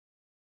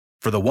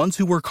For the ones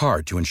who work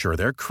hard to ensure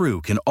their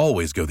crew can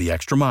always go the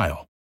extra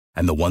mile,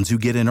 and the ones who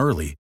get in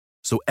early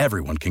so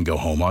everyone can go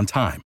home on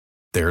time,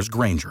 there's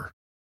Grainger,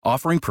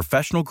 offering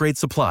professional-grade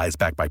supplies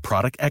backed by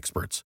product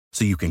experts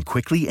so you can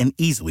quickly and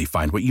easily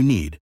find what you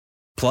need.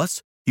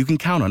 Plus, you can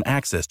count on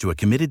access to a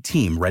committed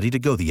team ready to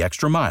go the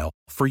extra mile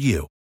for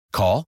you.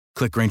 Call,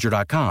 click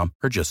Grainger.com,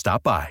 or just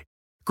stop by.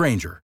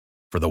 Grainger,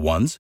 for the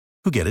ones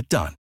who get it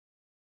done.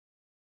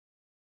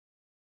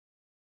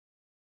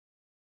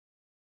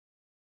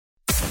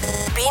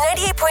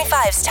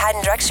 B98.5's Tad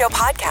and Drex Show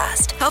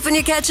podcast, helping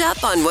you catch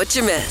up on what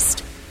you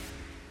missed.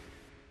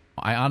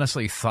 I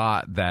honestly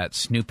thought that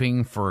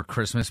snooping for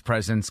Christmas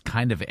presents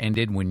kind of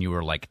ended when you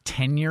were like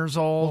 10 years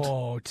old.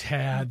 Oh,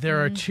 Tad,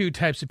 there are two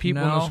types of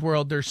people in this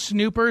world. There's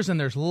snoopers and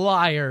there's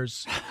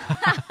liars.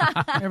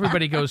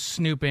 Everybody goes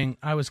snooping.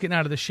 I was getting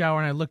out of the shower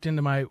and I looked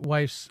into my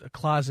wife's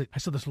closet. I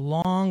saw this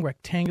long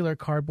rectangular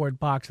cardboard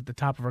box at the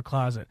top of her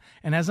closet.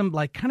 And as I'm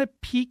like kind of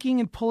peeking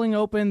and pulling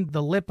open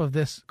the lip of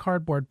this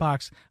cardboard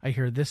box, I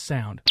hear this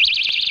sound.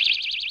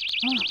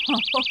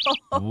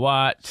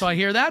 What? So I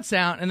hear that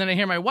sound, and then I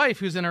hear my wife,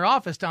 who's in her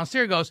office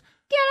downstairs, goes,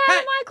 Get out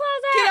of my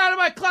closet! Get out of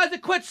my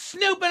closet! Quit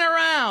snooping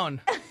around!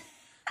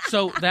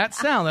 So that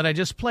sound that I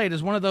just played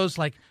is one of those,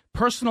 like,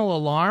 personal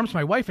alarms.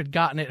 My wife had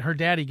gotten it. Her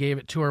daddy gave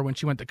it to her when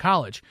she went to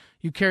college.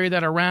 You carry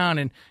that around,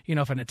 and, you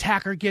know, if an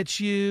attacker gets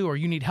you or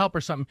you need help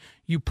or something,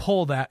 you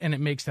pull that, and it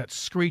makes that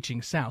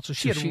screeching sound. So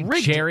she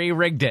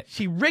jerry-rigged it.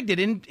 She rigged it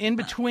in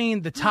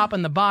between the top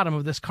and the bottom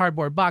of this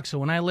cardboard box, so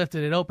when I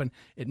lifted it open,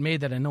 it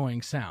made that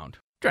annoying sound.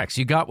 Drex,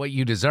 you got what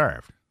you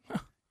deserved.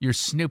 You're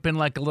snooping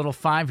like a little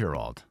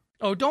 5-year-old.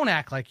 Oh, don't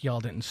act like y'all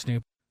didn't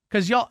snoop.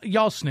 Because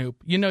y'all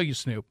snoop. You know you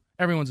snoop.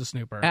 Everyone's a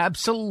snooper.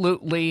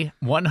 Absolutely,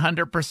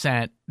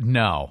 100%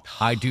 no.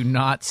 I do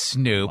not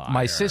snoop. Liar.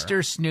 My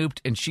sister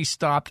snooped, and she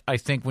stopped, I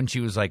think, when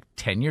she was like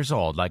 10 years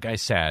old. Like I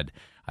said,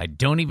 I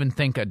don't even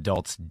think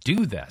adults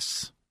do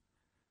this.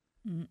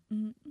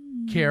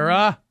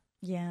 Kara?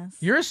 Yes.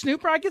 You're a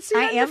snooper? I can see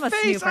that I in your am a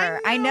face. snooper.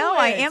 I know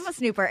I am a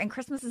snooper. And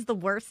Christmas is the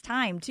worst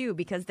time, too,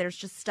 because there's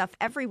just stuff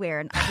everywhere.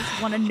 And I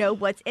just want to know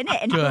what's in it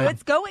and who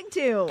it's going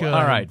to. Good.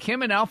 All right,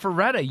 Kim and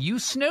Alpharetta, you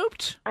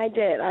snooped? I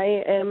did.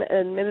 I am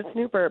an admitted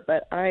snooper,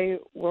 but I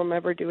will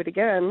never do it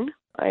again.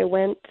 I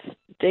went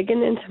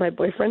digging into my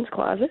boyfriend's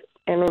closet,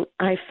 and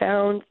I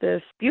found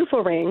this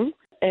beautiful ring,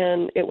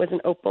 and it was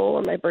an opal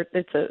on my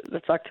birthday.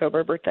 It's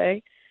October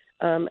birthday,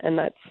 and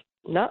that's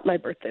not my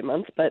birthday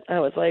month, but I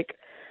was like,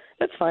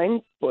 that's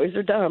fine. Boys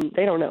are dumb.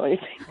 They don't know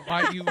anything.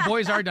 You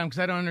boys are dumb because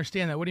I don't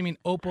understand that. What do you mean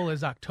opal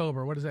is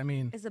October? What does that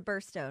mean? It's a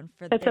birthstone.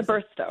 It's a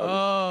birthstone.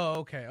 Oh,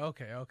 okay.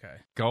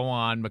 Go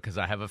on, because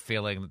I have a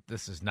feeling that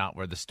this is not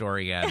where the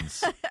story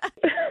ends.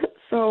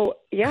 So,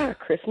 yeah,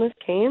 Christmas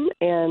came,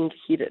 and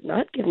he did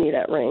not give me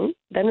that ring.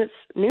 Then it's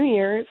New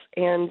Year's,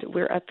 and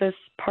we're at this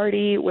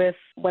party with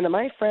one of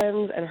my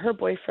friends and her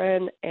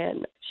boyfriend,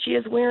 and she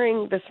is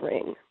wearing this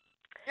ring.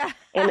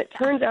 And it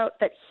turns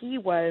out that they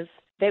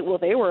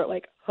were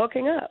like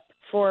hooking up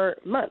for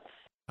months.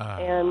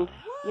 And,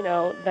 you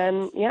know,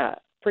 then, yeah,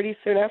 pretty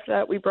soon after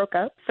that we broke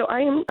up. So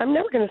I'm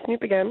never going to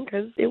snoop again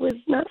because it was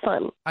not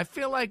fun. I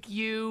feel like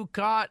you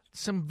got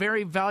some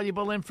very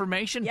valuable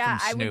information from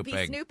snooping. I would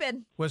be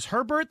snooping. Was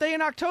her birthday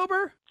in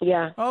October?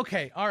 Yeah.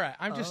 Okay, all right.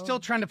 I'm just still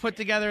trying to put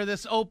together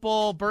this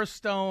opal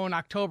birthstone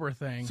October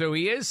thing. So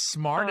he is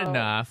smart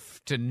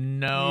enough to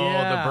know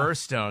the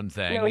birthstone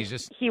thing. No,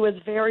 he was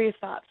very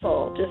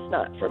thoughtful, just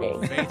not for me.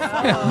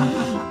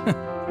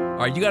 All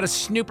right, you got a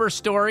snooper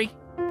story?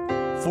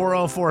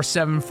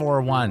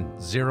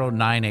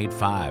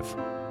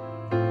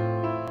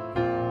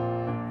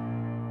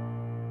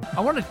 404-741-0985. I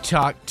want to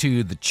talk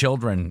to the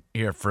children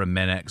here for a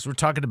minute because we're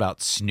talking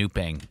about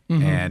snooping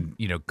and,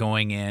 you know,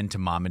 going into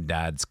mom and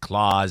dad's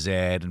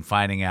closet and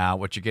finding out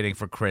what you're getting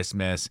for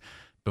Christmas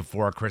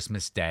before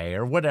Christmas Day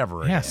or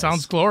whatever it is. Yeah,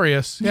 sounds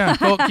glorious. Yeah,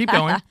 keep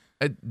going.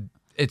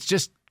 It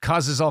just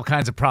causes all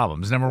kinds of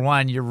problems. Number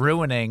one, you're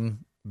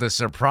ruining the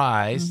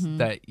surprise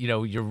that, you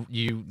know,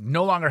 you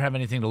no longer have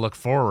anything to look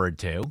forward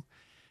to.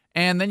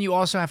 And then you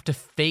also have to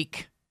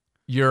fake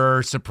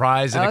your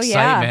surprise and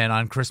excitement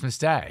on Christmas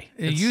Day.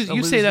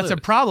 You say that's a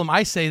problem.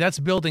 I say that's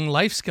building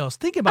life skills.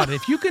 Think about it.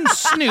 If you can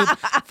snoop,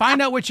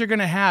 find out what you're going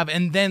to have,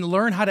 and then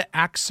learn how to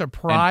act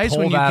surprised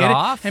when you get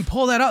it, and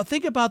pull that out.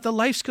 Think about the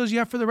life skills you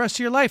have for the rest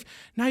of your life.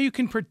 Now you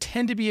can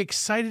pretend to be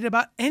excited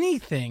about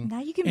anything.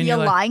 Now you can be a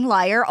lying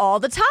liar all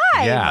the time.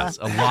 Yes,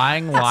 a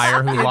lying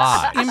liar who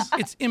lies.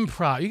 It's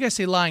improv. You guys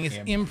say lying. It's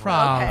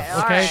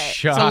improv. Okay?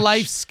 Right. It's a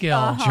life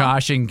skill.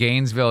 Josh in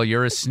Gainesville,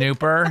 you're a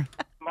snooper?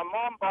 My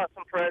mom bought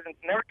some presents,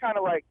 and they were kind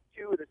of like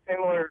two of the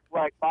similar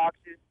like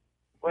boxes.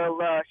 Well,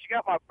 she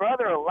got my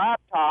brother a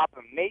laptop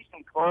and made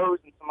some clothes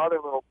and some other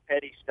little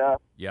petty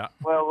stuff. Yeah.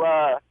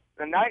 Well,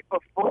 the night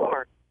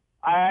before,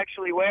 I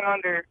actually went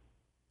under,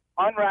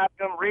 unwrapped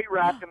them,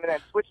 rewrapped them, and then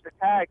switched the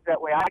tags.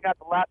 That way I got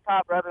the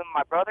laptop rather than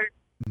my brother.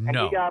 and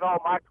No. he got all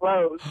my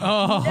clothes.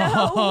 Oh,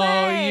 No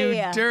way.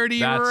 you dirty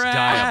That's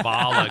rat.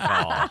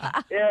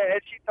 diabolical. Yeah,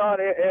 and she thought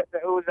it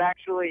was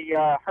actually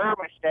her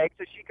mistake,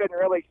 so she couldn't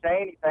really say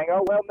anything.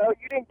 Oh, well, no,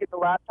 you didn't get the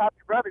laptop.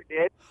 Your brother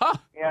did. Huh.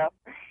 You know?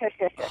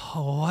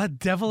 Oh, what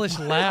devilish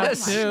laugh,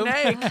 too.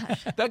 Snake.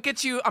 That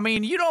gets you. I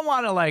mean, you don't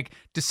want to, like,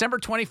 December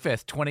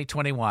 25th,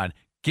 2021,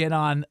 get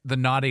on the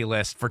naughty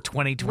list for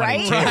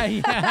 2022.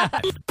 Right? Yeah.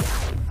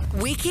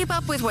 We keep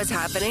up with what's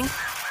happening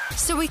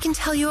so we can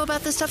tell you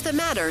about the stuff that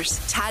matters.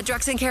 Tad,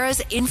 Drex, and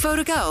Kara's Info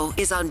to Go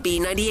is on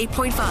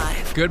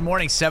B98.5. Good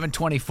morning,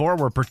 724.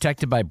 We're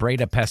protected by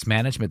Breda Pest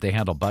Management. They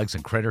handle bugs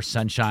and critters.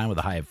 Sunshine with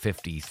a high of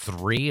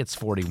 53. It's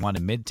 41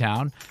 in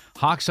Midtown.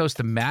 Hawks host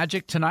the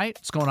Magic tonight.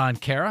 What's going on,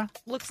 Kara?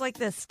 Looks like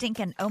the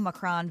stinking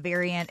Omicron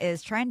variant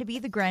is trying to be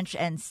the Grinch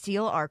and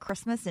steal our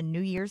Christmas and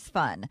New Year's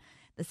fun.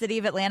 The city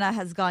of Atlanta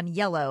has gone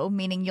yellow,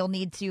 meaning you'll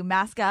need to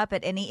mask up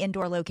at any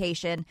indoor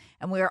location.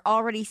 And we are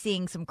already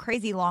seeing some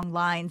crazy long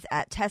lines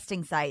at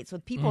testing sites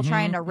with people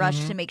trying to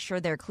rush to make sure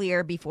they're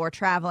clear before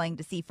traveling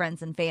to see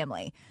friends and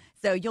family.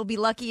 So you'll be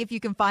lucky if you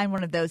can find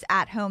one of those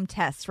at-home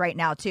tests right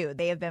now, too.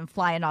 They have been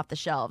flying off the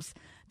shelves.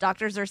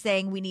 Doctors are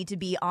saying we need to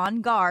be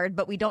on guard,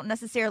 but we don't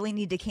necessarily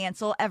need to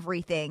cancel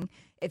everything.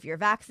 If you're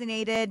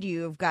vaccinated,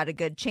 you've got a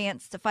good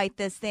chance to fight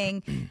this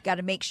thing. Got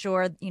to make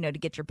sure, to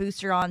get your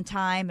booster on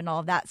time and all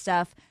of that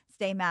stuff.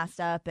 Stay masked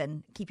up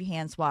and keep your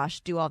hands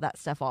washed. Do all that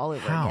stuff all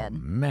over How again.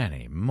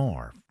 many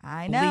more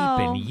I know.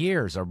 bleeping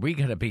years are we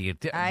going to be?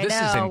 I This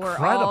know. is incredible.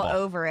 We're all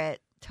over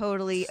it.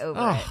 Totally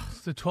over it.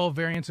 It's the 12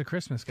 variants of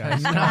Christmas,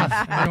 guys.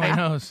 Everyone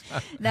knows.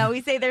 No,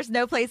 we say there's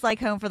no place like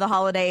home for the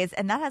holidays,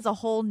 and that has a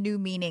whole new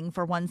meaning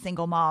for one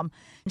single mom.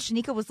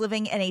 Shanika was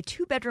living in a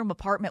 2-bedroom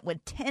apartment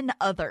with 10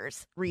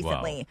 others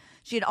recently. Whoa.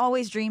 She had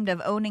always dreamed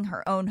of owning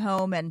her own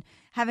home and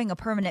having a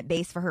permanent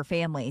base for her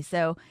family.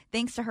 So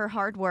thanks to her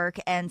hard work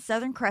and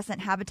Southern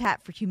Crescent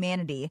Habitat for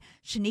Humanity,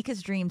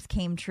 Shanika's dreams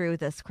came true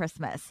this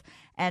Christmas.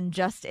 And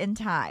just in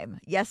time,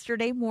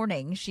 yesterday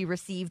morning, she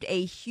received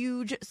a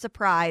huge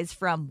surprise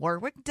from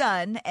Warwick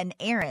Dunn and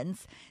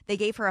Aaron's. They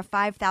gave her a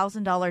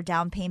 $5,000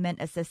 down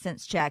payment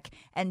assistance check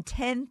and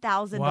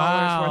 $10,000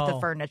 Wow. worth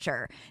of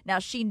furniture. Now,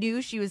 she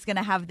knew she was going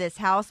to have this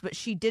house, but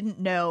she didn't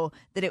know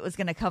that it was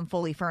going to come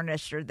fully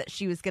furnished or that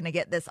she was going to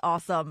get this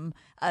awesome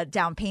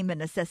down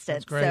payment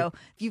assistance. great. So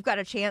if you've got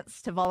a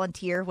chance to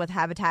volunteer with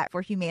Habitat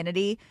for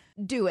Humanity,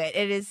 do it.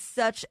 It is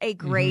such a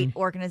great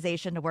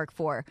organization to work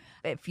for.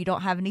 If you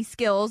don't have any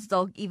skills,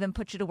 they'll even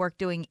put you to work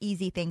doing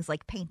easy things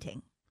like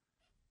painting.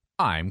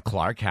 I'm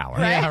Clark Howard.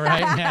 Yeah,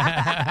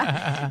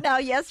 right. Now,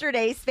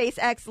 yesterday,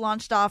 SpaceX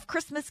launched off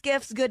Christmas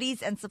gifts,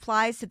 goodies, and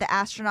supplies to the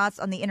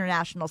astronauts on the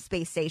International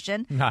Space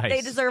Station. Nice.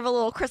 They deserve a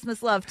little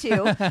Christmas love,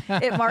 too.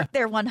 It marked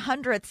their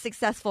 100th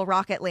successful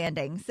rocket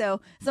landing. So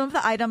some of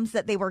the items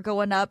that they were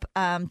going up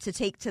to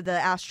take to the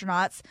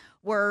astronauts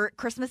were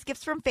Christmas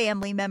gifts from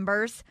family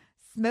members,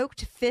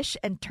 smoked fish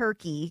and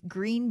turkey,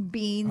 green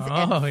beans,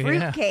 and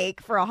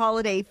fruitcake for a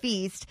holiday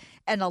feast,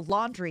 and a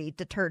laundry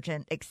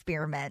detergent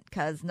experiment,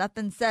 because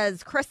nothing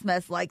says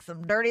Christmas like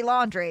some dirty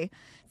laundry.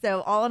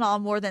 So all in all,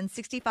 more than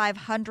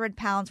 6,500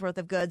 pounds worth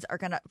of goods are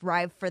going to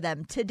arrive for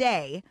them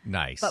today.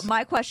 Nice. But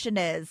my question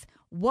is,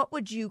 what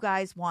would you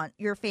guys want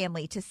your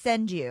family to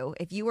send you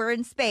if you were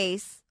in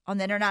space on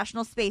the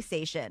International Space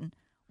Station?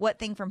 What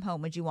thing from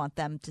home would you want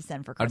them to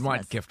send for Christmas? I'd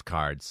want gift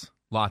cards.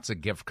 Lots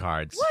of gift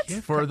cards. What?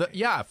 For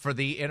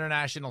the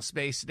International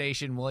Space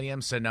Station,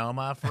 Williams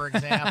Sonoma, for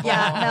example.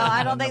 Yeah, no,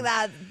 I don't think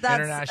that's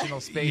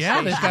International Space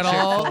Yeah, Station. they've got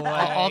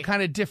Chick-fil-A. all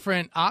kind of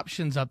different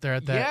options up there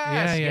at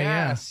that.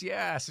 Yes.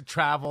 It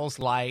travels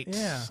light.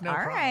 Yeah. No All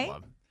problem. right.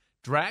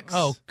 Drex?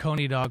 Oh,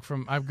 Coney Dog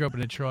from I grew up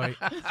in Detroit.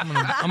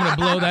 I'm gonna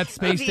blow that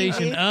space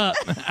station up.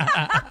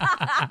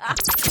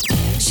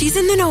 She's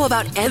in the know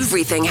about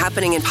everything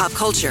happening in pop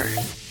culture.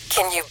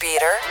 Can you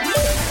beat her?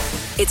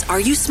 It's Are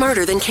You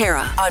Smarter Than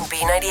Kara on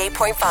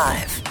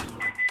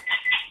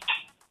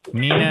B98.5.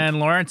 Nina in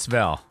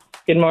Lawrenceville.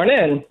 Good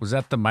morning. Was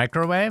that the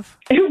microwave?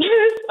 It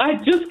was. I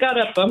just got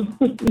up. I'm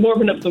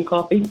warming up some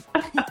coffee.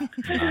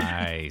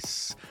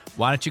 Nice.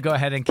 Why don't you go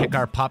ahead and kick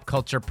our pop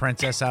culture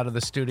princess out of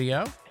the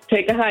studio?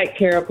 Take a hike,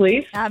 Kara,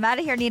 please. I'm out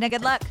of here, Nina.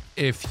 Good luck.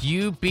 If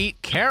you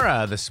beat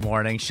Kara this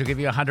morning, she'll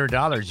give you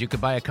 $100. You could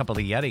buy a couple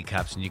of Yeti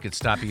cups and you could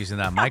stop using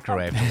that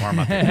microwave to warm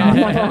up your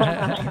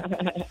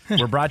coffee.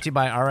 We're brought to you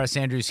by R.S.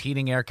 Andrews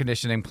Heating, Air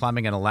Conditioning,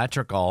 Plumbing, and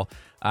Electrical.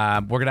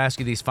 We're going to ask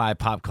you these 5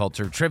 pop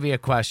culture trivia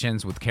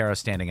questions with Kara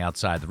standing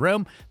outside the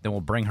room. Then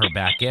we'll bring her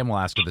back in. We'll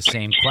ask her the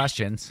same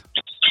questions.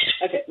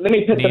 Okay, let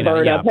me put the Nina,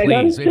 bird yeah, up. Hang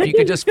on. please. If you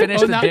could just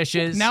finish the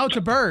dishes. Now it's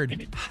a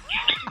bird.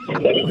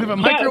 We have a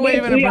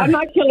microwave and a bird. I'm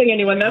not killing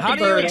anyone. That's How a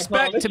do you bird. I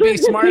expect promise. to be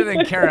smarter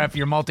than Kara if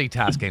you're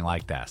multitasking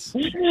like this?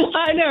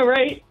 I know,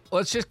 right?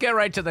 Let's just get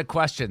right to the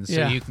questions so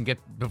Yeah. you can get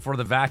before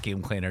the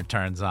vacuum cleaner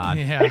turns on.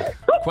 Yeah.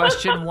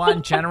 Question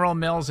 1, General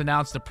Mills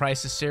announced the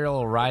price of cereal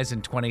will rise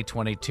in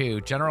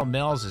 2022. General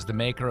Mills is the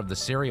maker of the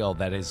cereal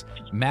that is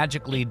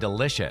magically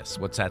delicious.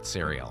 What's that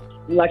cereal?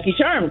 Lucky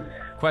Charms.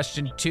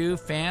 Question 2,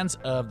 fans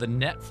of the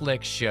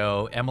Netflix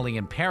show Emily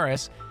in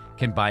Paris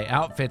can buy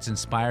outfits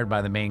inspired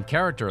by the main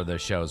character of the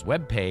show's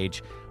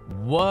webpage.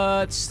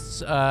 What's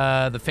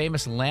the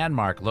famous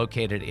landmark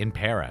located in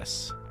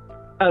Paris?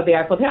 Oh, the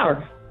Eiffel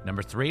Tower.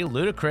 Number 3,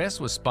 Ludacris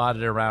was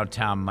spotted around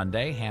town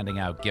Monday handing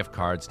out gift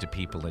cards to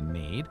people in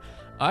need.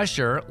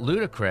 Usher,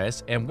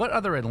 Ludacris, and what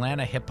other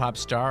Atlanta hip-hop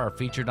star are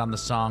featured on the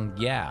song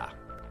Yeah?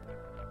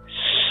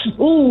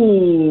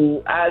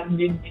 Ooh. How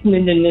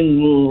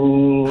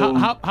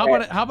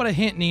about a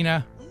hint,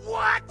 Nina?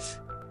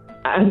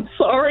 I'm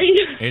sorry.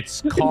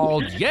 It's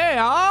called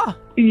Yeah.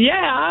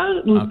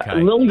 Yeah.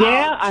 Okay. Lil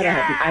Yeah? I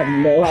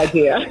have no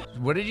idea.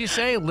 What did you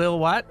say? Lil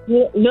what?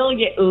 Lil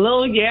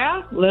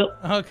Yeah?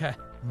 Okay.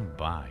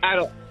 Bye. I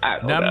don't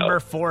Number know.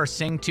 4,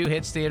 Sing 2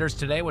 hits theaters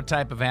today. What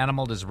type of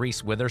animal does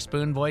Reese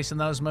Witherspoon voice in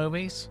those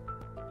movies?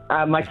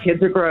 My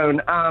kids are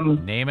grown.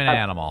 Name an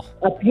animal.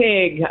 A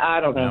pig. I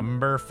don't know.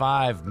 Number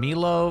 5,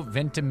 Milo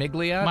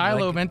Ventimiglia.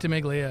 Milo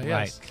Ventimiglia,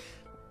 yes. Right.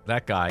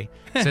 That guy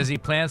says he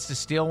plans to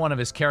steal one of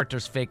his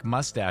character's fake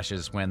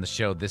mustaches when the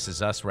show This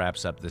Is Us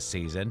wraps up this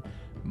season.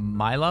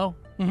 Milo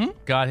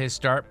got his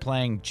start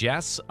playing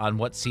Jess on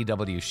what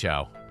CW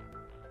show?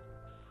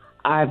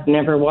 I've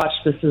never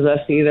watched This Is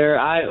Us either.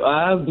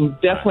 I'm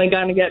definitely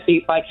going to get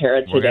beat by Kara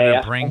today. We're going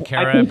to bring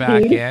Kara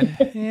back in.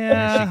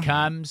 Yeah. Here she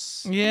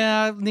comes.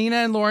 Yeah, Nina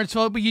and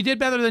Lawrenceville, but you did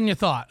better than you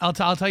thought. I'll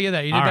tell you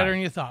that. You did All better right.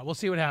 than you thought. We'll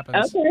see what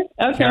happens.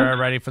 Okay. Kara,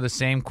 ready for the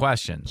same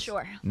questions?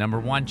 Sure. Number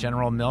 1,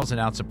 General Mills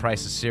announced the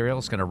price of cereal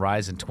is going to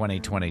rise in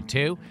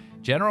 2022.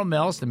 General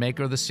Mills, the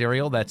maker of the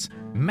cereal that's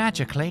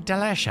magically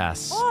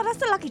delicious. Oh, that's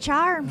the Lucky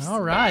Charms. All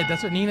right,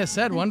 that's what Nina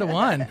said,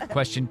 1-1.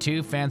 Question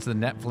 2, fans of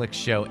the Netflix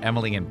show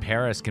Emily in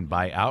Paris can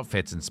buy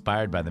outfits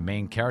inspired by the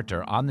main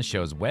character on the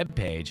show's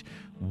webpage.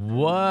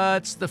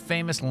 What's the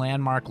famous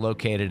landmark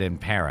located in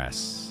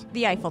Paris?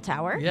 The Eiffel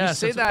Tower. You Yes.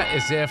 say that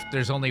as if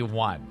there's only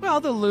one. Well,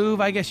 the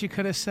Louvre, I guess you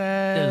could have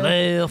said.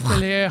 The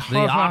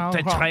Arc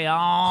de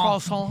Triomphe,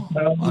 Croissant.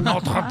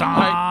 Notre All Dame,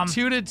 right,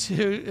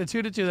 2-2.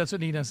 2-2. That's what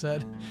Nina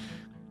said.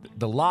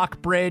 the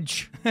Lock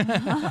Bridge.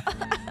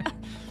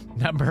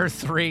 Number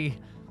 3,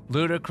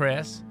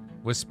 Ludacris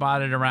was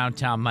spotted around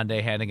town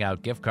Monday handing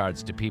out gift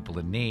cards to people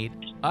in need.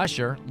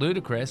 Usher,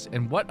 Ludacris,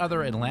 and what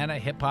other Atlanta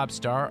hip-hop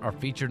star are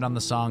featured on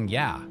the song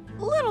Yeah?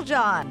 Little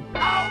John.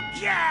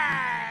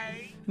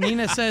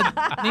 Nina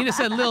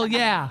said Lil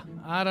Yeah.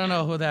 I don't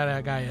know who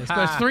that guy is.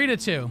 But it's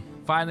 3-2.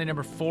 Finally,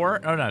 number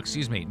 4. Oh, no,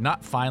 excuse me.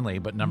 Not finally,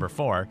 but number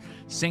 4.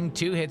 Sing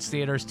 2 hits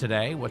theaters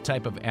today. What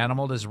type of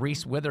animal does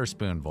Reese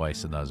Witherspoon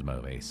voice in those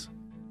movies?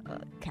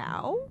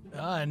 Cow?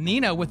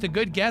 Nina, with a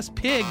good guess,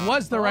 pig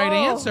was the right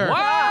answer.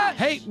 What?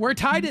 Hey, we're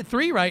tied at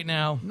 3 right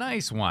now.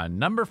 Nice one.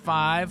 Number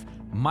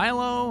 5,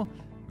 Milo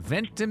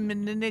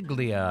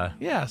Ventimiglia.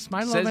 Yes,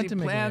 Milo Says he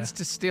Ventimiglia. plans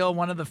to steal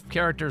one of the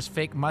character's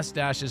fake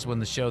mustaches when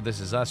the show This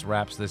Is Us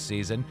wraps this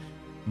season.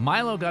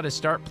 Milo got his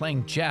start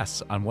playing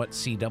Jess on what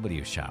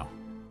CW show?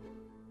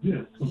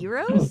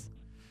 Heroes?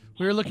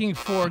 We were looking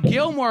for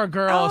Gilmore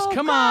Girls. Oh,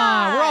 Come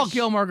on. We're all gosh.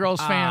 Gilmore Girls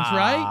fans,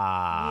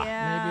 right?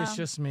 Yeah. Maybe it's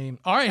just me.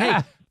 All right,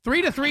 hey,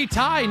 3-3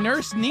 tie.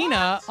 Nurse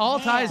Nina.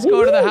 All ties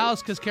go to the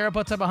house because Kara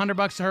puts up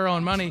 $100 to her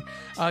own money.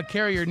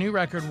 Kara, your new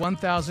record,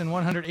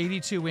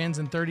 1,182 wins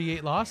and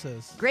 38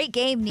 losses. Great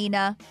game,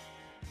 Nina.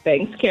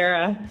 Thanks,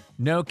 Kara.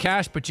 No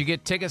cash, but you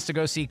get tickets to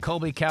go see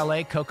Colby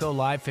Calais Coco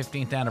Live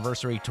 15th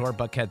Anniversary Tour,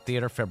 Buckhead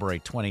Theater,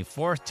 February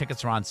 24th.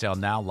 Tickets are on sale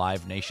now,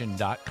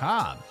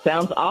 livenation.com.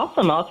 Sounds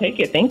awesome. I'll take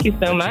it. Thank you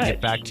so much. Get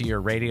back to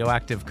your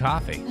radioactive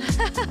coffee.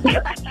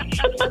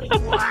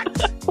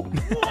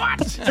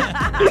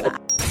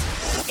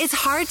 It's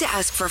hard to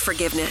ask for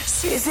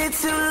forgiveness. Is it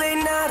too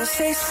late now to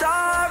say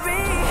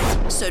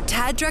sorry? So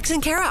Tad, Drex,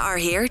 and Kara are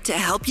here to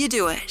help you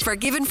do it.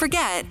 Forgive and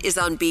Forget is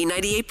on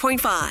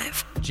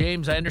B98.5.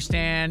 James, I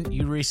understand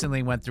you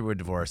recently went through a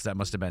divorce. That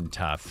must have been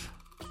tough.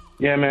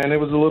 Yeah, man, it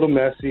was a little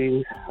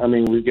messy. I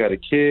mean, we've got a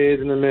kid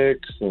in the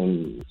mix,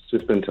 and it's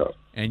just been tough.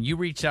 And you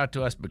reached out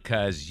to us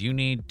because you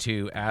need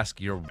to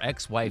ask your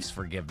ex-wife's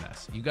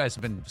forgiveness. You guys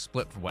have been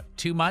split for,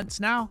 2 months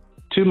now?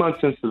 2 months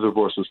since the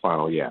divorce was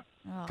final, yeah.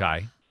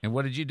 Okay. And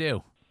what did you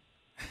do?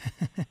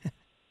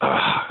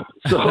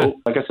 So,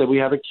 like I said, we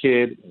have a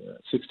kid,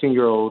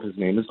 16-year-old. His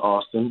name is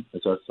Austin.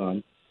 It's our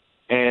son.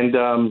 And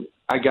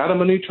I got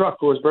him a new truck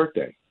for his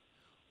birthday.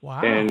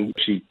 Wow. And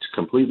she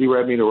completely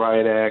read me the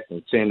riot act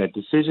and saying that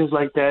decisions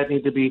like that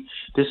need to be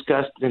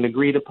discussed and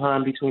agreed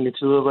upon between the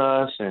two of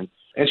us. And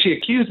she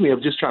accused me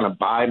of just trying to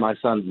buy my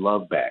son's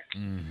love back.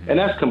 Mm-hmm. And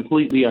that's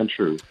completely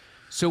untrue.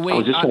 So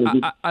wait,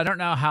 I don't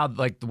know how,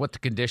 what the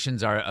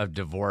conditions are of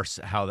divorce,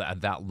 how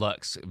that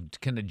looks.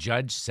 Can a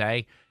judge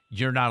say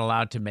you're not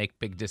allowed to make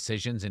big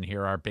decisions and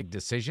here are big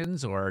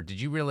decisions? Or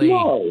did you really?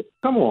 No,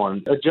 come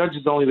on. A judge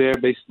is only there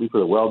basically for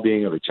the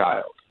well-being of a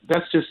child.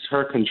 That's just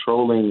her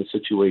controlling the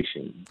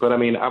situation. But, I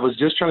mean, I was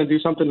just trying to do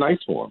something nice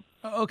for him.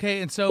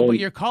 Okay, and so, but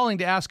you're calling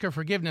to ask her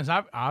forgiveness.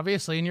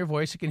 Obviously, in your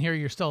voice, you can hear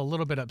you're still a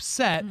little bit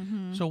upset.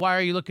 Mm-hmm. So why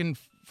are you looking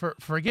for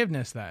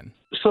forgiveness then?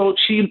 So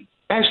she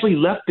actually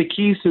left the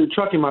keys to the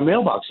truck in my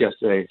mailbox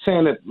yesterday,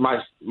 saying that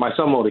my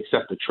son won't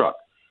accept the truck.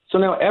 So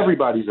now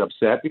everybody's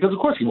upset because, of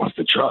course, he wants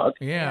the truck.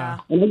 Yeah.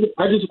 And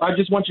I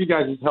just want you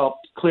guys' help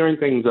clearing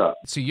things up.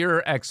 So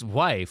your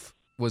ex-wife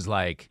was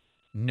like,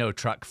 no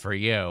truck for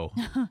you.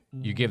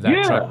 You give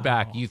that truck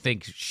back. You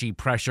think she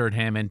pressured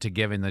him into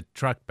giving the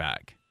truck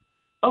back?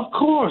 Of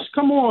course.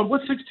 Come on.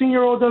 What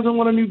 16-year-old doesn't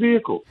want a new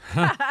vehicle?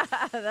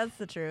 That's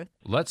the truth.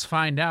 Let's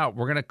find out.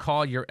 We're going to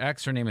call your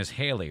ex. Her name is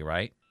Haley,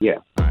 right? Yeah.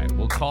 All right.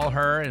 We'll call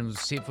her and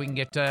see if we can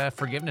get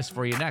forgiveness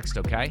for you next,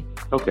 okay?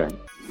 Okay.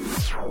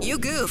 You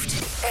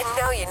goofed, and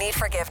now you need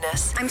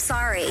forgiveness. I'm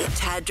sorry.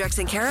 Tad, Drex,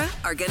 and Kara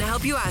are going to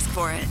help you ask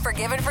for it.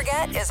 Forgive and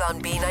Forget is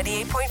on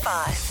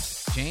B98.5.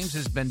 James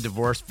has been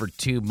divorced for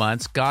 2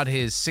 months, got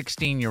his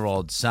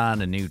 16-year-old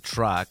son a new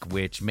truck,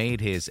 which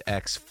made his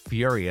ex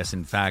furious.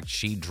 In fact,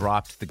 she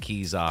dropped the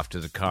keys off to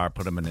the car,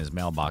 put them in his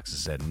mailbox, and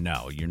said,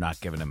 no, you're not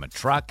giving him a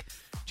truck.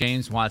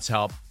 James wants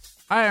help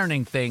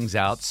ironing things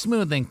out,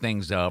 smoothing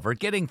things over,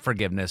 getting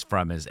forgiveness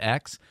from his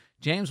ex.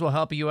 James will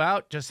help you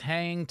out. Just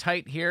hang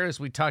tight here as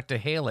we talk to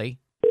Haley.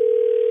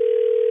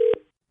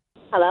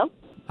 Hello?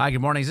 Hi, good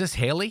morning. Is this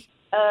Haley?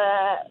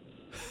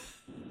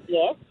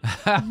 Yes.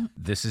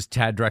 This is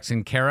Tad, Drex,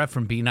 and Kara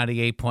from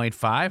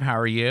B98.5. How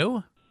are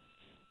you?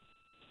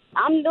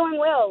 I'm doing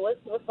well.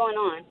 What's going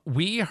on?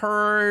 We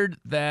heard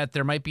that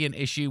there might be an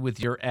issue with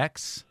your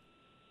ex,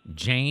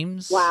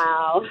 James.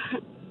 Wow.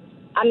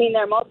 I mean,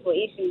 there are multiple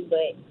issues,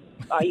 but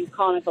are you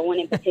calling for one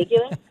in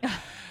particular?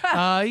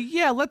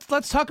 Yeah,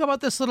 let's talk about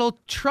this little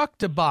truck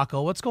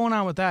debacle. What's going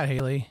on with that,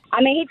 Haley?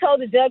 I mean, he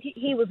told the judge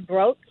he was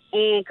broke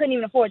and couldn't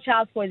even afford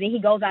child support. Then he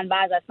goes out and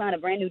buys our son a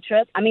brand new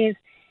truck. I mean,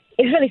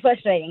 it's really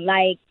frustrating.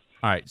 Like,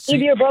 all right, so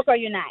either you're broke or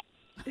you're not.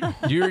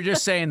 You're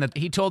just saying that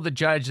he told the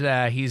judge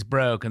that he's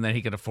broke and that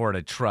he could afford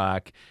a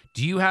truck.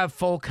 Do you have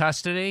full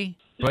custody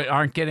but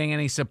aren't getting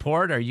any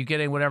support? Are you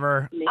getting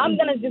whatever? I'm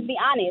going to just be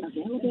honest.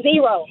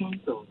 Zero.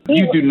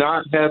 You do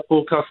not have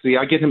full custody.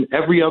 I get him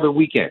every other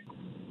weekend.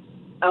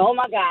 Oh,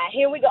 my God.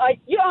 Here we go.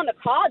 You're on the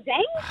call,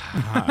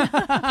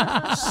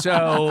 dang?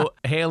 So,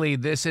 Haley,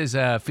 this is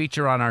a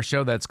feature on our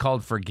show that's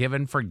called Forgive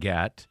and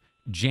Forget.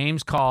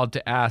 James called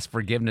to ask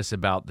forgiveness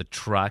about the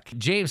truck.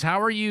 James,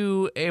 how are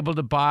you able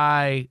to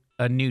buy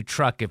a new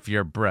truck if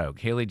you're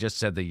broke? Haley just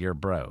said that you're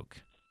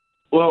broke.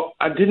 Well,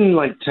 I didn't,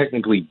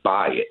 technically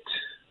buy it.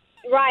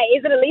 Right.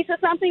 Is it a lease or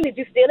something? Did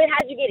you steal it?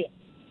 How'd you get it?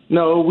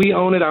 No, we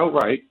own it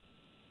outright.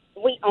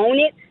 We own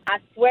it? I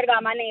swear to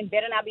God, my name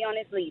better not be on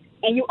this lease.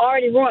 And you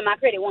already ruined my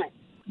credit once.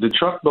 The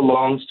truck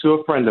belongs to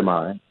a friend of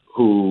mine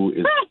who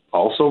is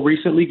also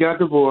recently got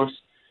divorced,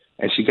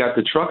 and she got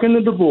the truck in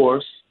the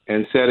divorce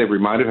and said it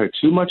reminded her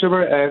too much of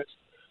her ex,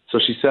 so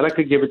she said I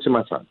could give it to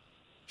my son.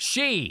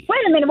 She? Wait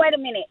a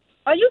minute.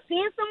 Are you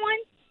seeing someone?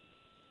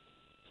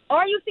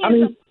 Are you seeing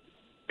someone?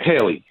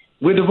 Haley,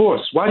 we're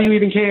divorced. Why do you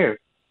even care?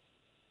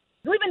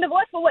 We've been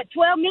divorced for,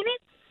 12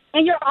 minutes?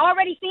 And you're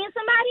already seeing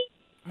somebody?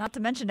 Not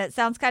to mention, it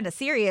sounds kind of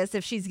serious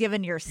if she's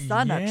giving your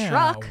son a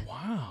truck.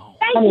 Wow.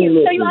 Thank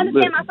you. So you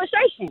understand my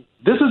frustration.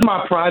 This is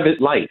my private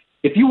life.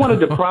 If you want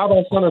to deprive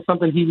our son of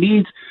something he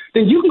needs,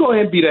 then you can go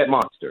ahead and be that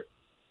monster.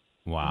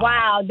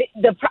 Wow.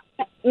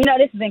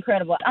 This is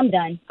incredible. I'm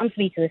done. I'm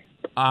speechless.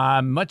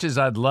 Much as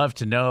I'd love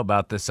to know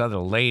about this other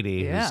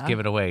lady who's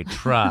giving away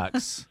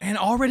trucks. And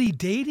already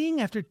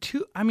dating after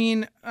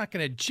I'm not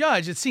going to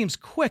judge. It seems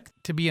quick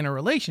to be in a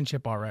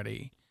relationship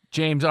already.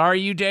 James, are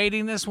you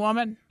dating this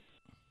woman?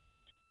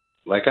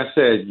 Like I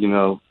said,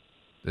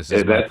 this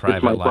is my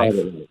private life.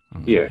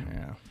 Yeah.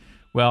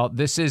 Well,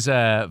 this is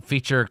a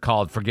feature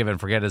called Forgive and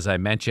Forget, as I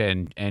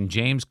mentioned, and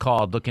James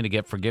called looking to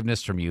get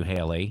forgiveness from you,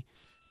 Haley.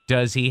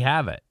 Does he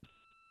have it?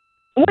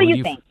 What do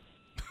you think?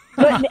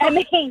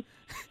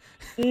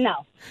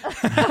 No.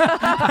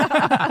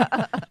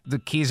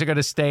 The keys are going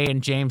to stay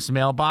in James'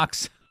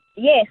 mailbox?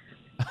 Yes.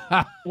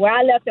 Where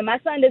I left him. My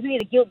son doesn't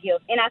need a guilt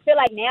gift. And I feel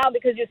like now,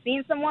 because you're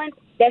seeing someone,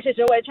 that's just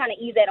your way of trying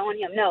to ease that on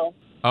him. No.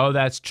 Oh,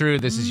 that's true.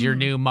 This is your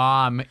new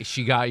mom.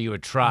 She got you a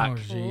truck. Oh,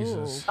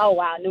 Jesus. Oh,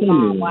 wow. New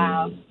mom.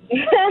 Wow.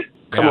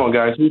 Come on,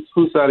 guys.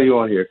 Whose side are you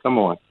on here? Come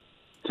on.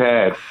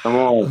 Tad, come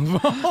on.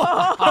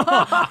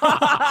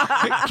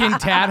 Can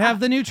Tad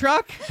have the new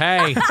truck?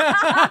 Hey,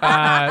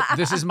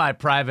 this is my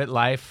private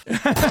life.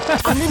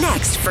 On the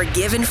next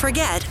Forgive and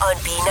Forget on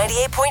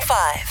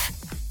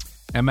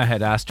B98.5. Emma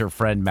had asked her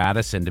friend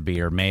Madison to be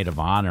her maid of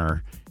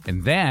honor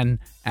and then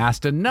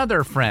asked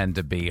another friend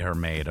to be her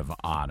maid of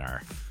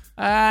honor.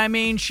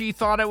 She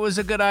thought it was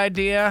a good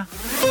idea.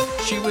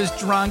 She was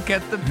drunk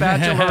at the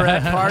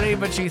bachelorette party,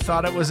 but she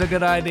thought it was a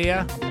good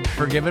idea.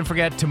 Forgive and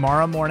Forget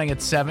tomorrow morning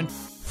at 7.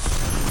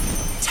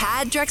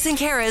 Tad, Drex, and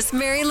Kara's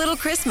Merry Little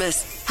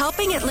Christmas,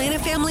 helping Atlanta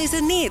families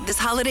in need this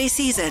holiday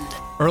season.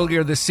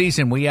 Earlier this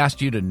season, we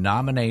asked you to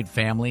nominate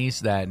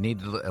families that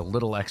needed a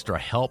little extra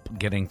help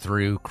getting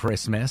through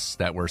Christmas,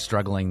 that were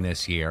struggling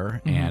this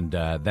year, and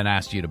then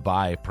asked you to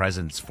buy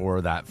presents for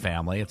that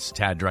family. It's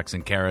Tad, Drex,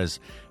 and Kara's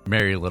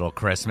Merry Little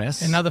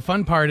Christmas. And now the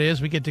fun part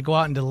is we get to go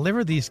out and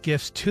deliver these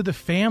gifts to the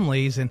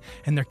families, and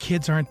their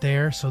kids aren't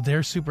there, so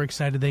they're super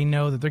excited. They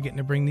know that they're getting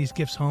to bring these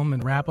gifts home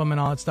and wrap them and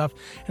all that stuff.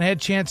 And I had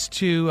a chance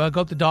to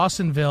go up to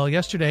Dawsonville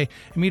yesterday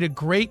and meet a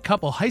great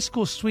couple, high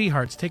school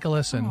sweethearts. Take a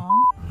listen.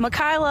 Aww.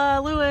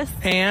 Michaela Lewis.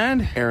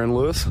 And Aaron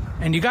Lewis.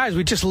 And you guys,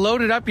 we just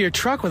loaded up your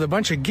truck with a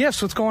bunch of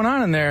gifts. What's going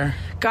on in there?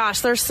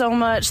 Gosh, there's so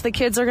much. The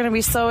kids are going to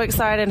be so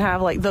excited and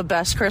have like the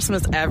best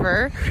Christmas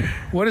ever.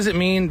 What does it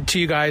mean to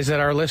you guys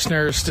that our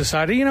listeners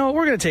decided, you know,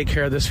 we're going to take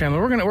care of this family.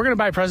 We're going to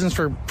buy presents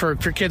for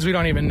kids we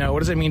don't even know. What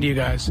does it mean to you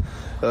guys?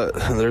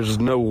 There's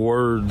no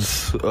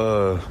words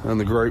and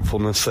the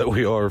gratefulness that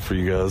we are for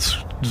you guys.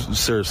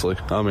 Seriously.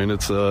 I mean,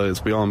 it's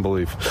beyond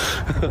belief.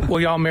 Well,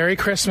 y'all, Merry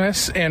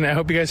Christmas, and I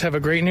hope you guys have a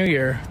great New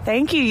Year.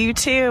 Thank you. You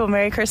too.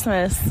 Merry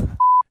Christmas.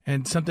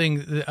 And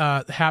something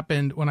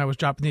happened when I was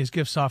dropping these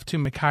gifts off to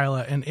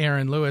Michaela and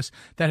Aaron Lewis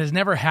that has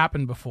never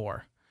happened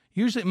before.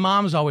 Usually,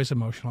 mom's always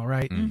emotional,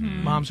 right?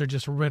 Mm-hmm. Moms are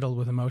just riddled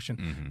with emotion.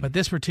 Mm-hmm. But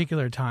this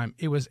particular time,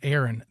 it was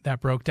Aaron that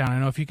broke down. I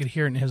don't know if you could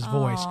hear it in his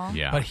voice,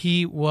 but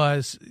he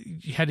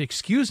had to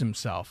excuse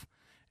himself.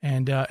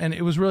 And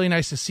it was really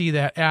nice to see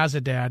that as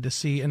a dad, to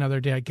see another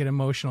dad get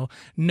emotional,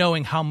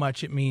 knowing how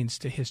much it means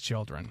to his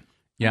children.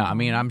 Yeah, I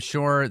mean, I'm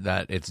sure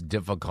that it's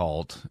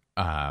difficult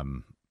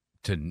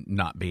to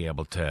not be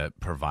able to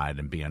provide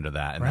and be under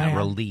that, and that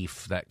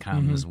relief that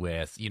comes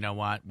with, you know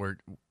what,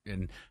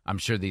 and I'm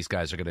sure these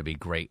guys are going to be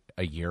great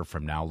a year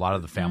from now. A lot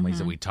of the families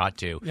that we taught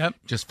to,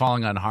 just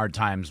falling on hard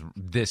times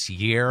this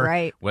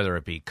year, whether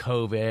it be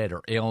COVID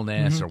or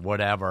illness or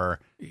whatever.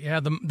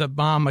 Yeah, the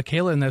mom,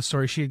 Michaela, in that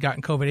story, she had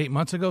gotten COVID 8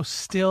 months ago,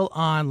 still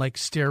on like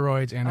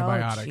steroids,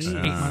 antibiotics, 8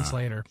 months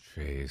later.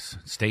 Jeez.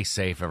 Stay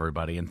safe,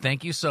 everybody. And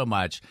thank you so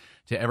much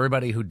to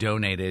everybody who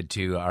donated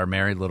to our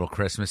Merry Little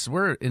Christmas.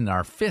 We're in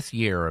our 5th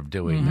year of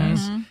doing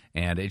this,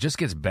 and it just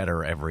gets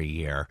better every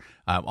year.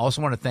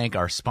 Also want to thank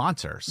our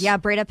sponsors. Yeah,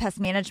 Breda Pest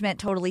Management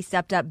totally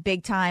stepped up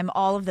big time.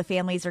 All of the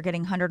families are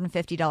getting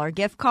 $150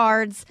 gift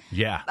cards.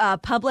 Yeah.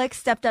 Publix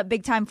stepped up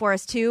big time for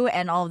us, too,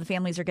 and all of the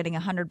families are getting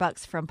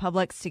 $100 from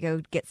Publix to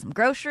go get some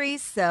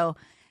groceries. So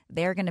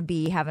they're going to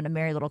be having a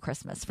merry little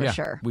Christmas for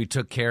sure. We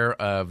took care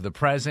of the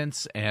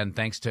presents, and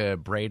thanks to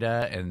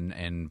Breda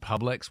and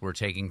Publix, we're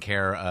taking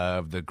care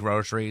of the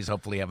groceries.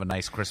 Hopefully have a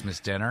nice Christmas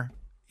dinner.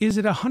 Is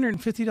it a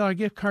 $150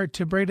 gift card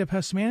to Breda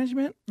Pest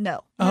Management?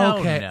 No.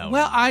 Okay. No.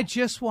 Well, I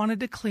just wanted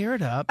to clear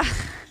it up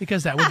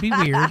because that would be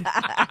weird.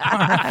 All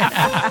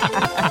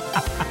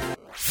right.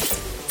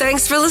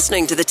 Thanks for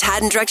listening to the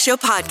Tad and Drex Show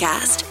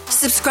podcast.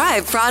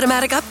 Subscribe for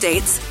automatic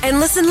updates and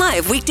listen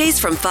live weekdays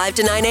from 5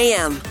 to 9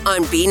 a.m.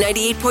 on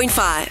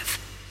B98.5.